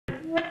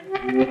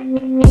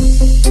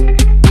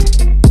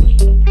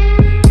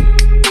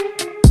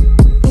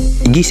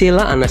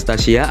Gisella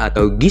Anastasia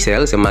atau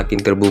Gisel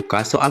semakin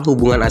terbuka soal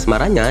hubungan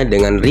asmaranya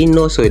dengan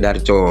Reno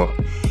Soedarjo.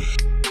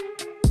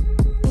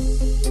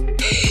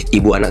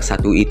 Ibu anak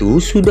satu itu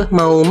sudah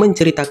mau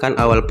menceritakan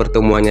awal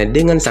pertemuannya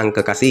dengan sang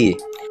kekasih.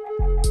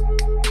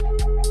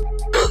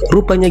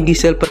 Rupanya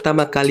Gisel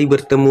pertama kali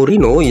bertemu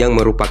Reno yang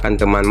merupakan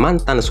teman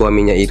mantan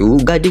suaminya itu,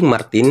 Gading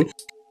Martin,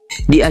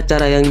 di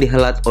acara yang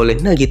dihelat oleh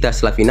Nagita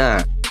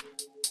Slavina.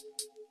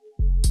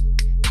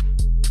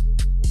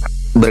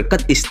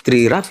 Berkat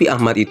istri Raffi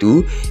Ahmad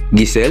itu,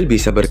 Gisel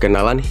bisa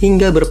berkenalan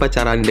hingga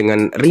berpacaran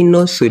dengan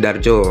Reno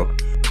Soedarjo.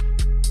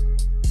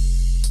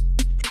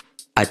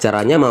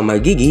 Acaranya Mama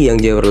Gigi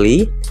yang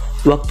Jeverly,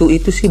 waktu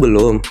itu sih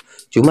belum,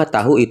 cuma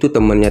tahu itu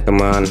temennya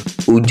teman,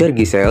 ujar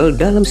Gisel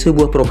dalam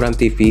sebuah program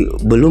TV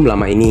belum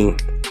lama ini.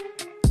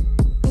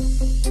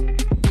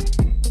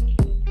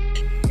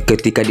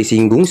 Ketika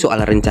disinggung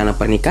soal rencana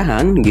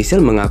pernikahan, Gisel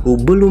mengaku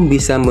belum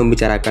bisa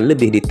membicarakan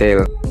lebih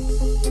detail.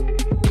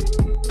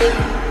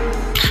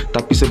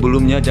 Tapi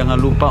sebelumnya jangan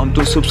lupa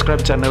untuk subscribe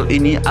channel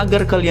ini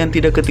agar kalian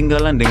tidak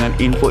ketinggalan dengan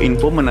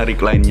info-info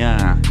menarik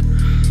lainnya.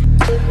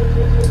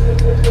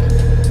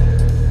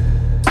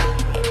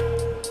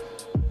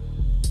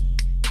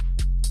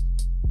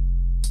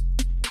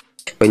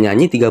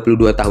 Penyanyi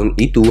 32 tahun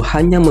itu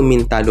hanya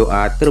meminta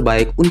doa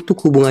terbaik untuk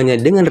hubungannya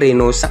dengan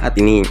Reno saat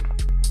ini.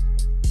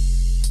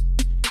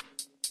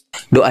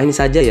 Doain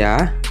saja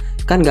ya,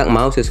 kan gak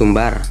mau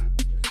sesumbar.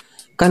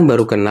 Kan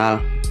baru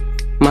kenal,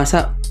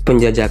 masa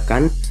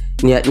penjajakan?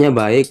 Niatnya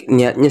baik,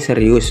 niatnya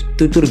serius,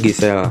 tutur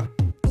Gisel.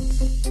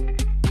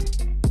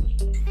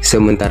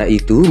 Sementara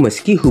itu,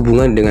 meski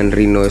hubungan dengan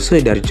Reno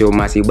Soedarjo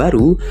masih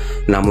baru,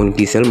 namun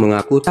Gisel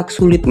mengaku tak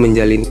sulit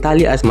menjalin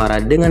tali asmara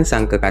dengan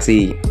sang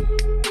kekasih.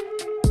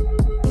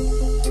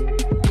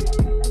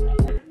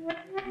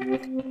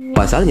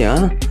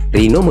 Pasalnya,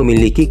 Reno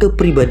memiliki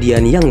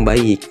kepribadian yang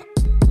baik.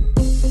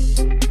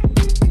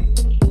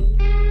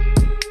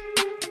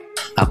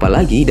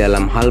 Apalagi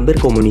dalam hal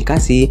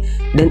berkomunikasi,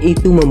 dan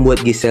itu membuat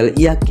Gisel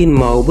yakin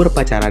mau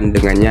berpacaran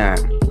dengannya.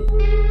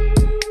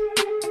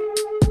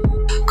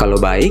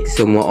 Kalau baik,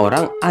 semua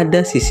orang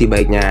ada sisi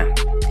baiknya.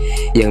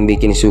 Yang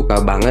bikin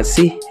suka banget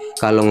sih,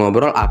 kalau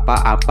ngobrol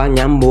apa-apa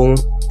nyambung,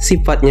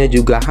 sifatnya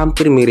juga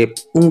hampir mirip,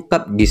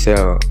 ungkap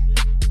Gisel.